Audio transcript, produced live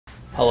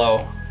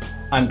Hello,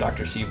 I'm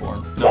Dr.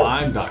 Seaborn. No,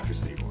 I'm Dr.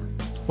 Seaborn.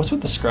 What's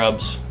with the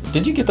scrubs?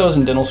 Did you get those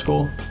in dental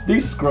school?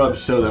 These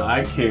scrubs show that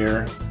I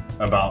care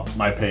about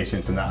my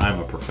patients and that I'm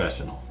a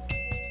professional.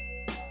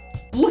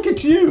 Look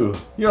at you.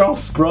 You're all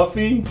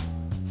scruffy.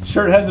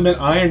 Shirt hasn't been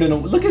ironed in a...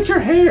 Look at your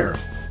hair.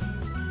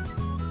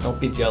 Don't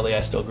be jelly,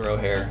 I still grow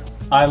hair.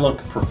 I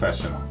look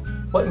professional.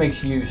 What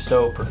makes you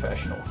so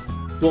professional?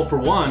 Well, for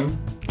one,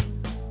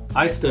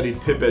 I studied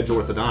tip edge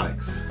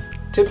orthodontics.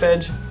 Tip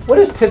edge? What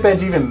does tip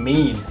edge even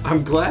mean?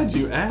 I'm glad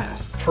you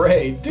asked.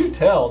 Pray, do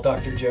tell,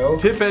 Dr. Joe.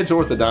 Tip edge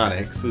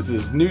orthodontics is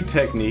this new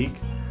technique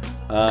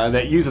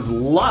that uses a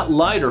lot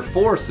lighter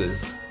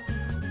forces,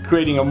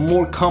 creating a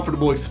more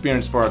comfortable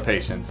experience for our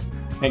patients,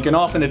 and can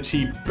often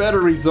achieve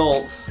better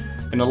results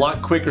in a lot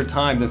quicker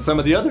time than some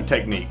of the other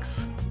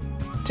techniques.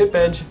 Tip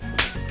edge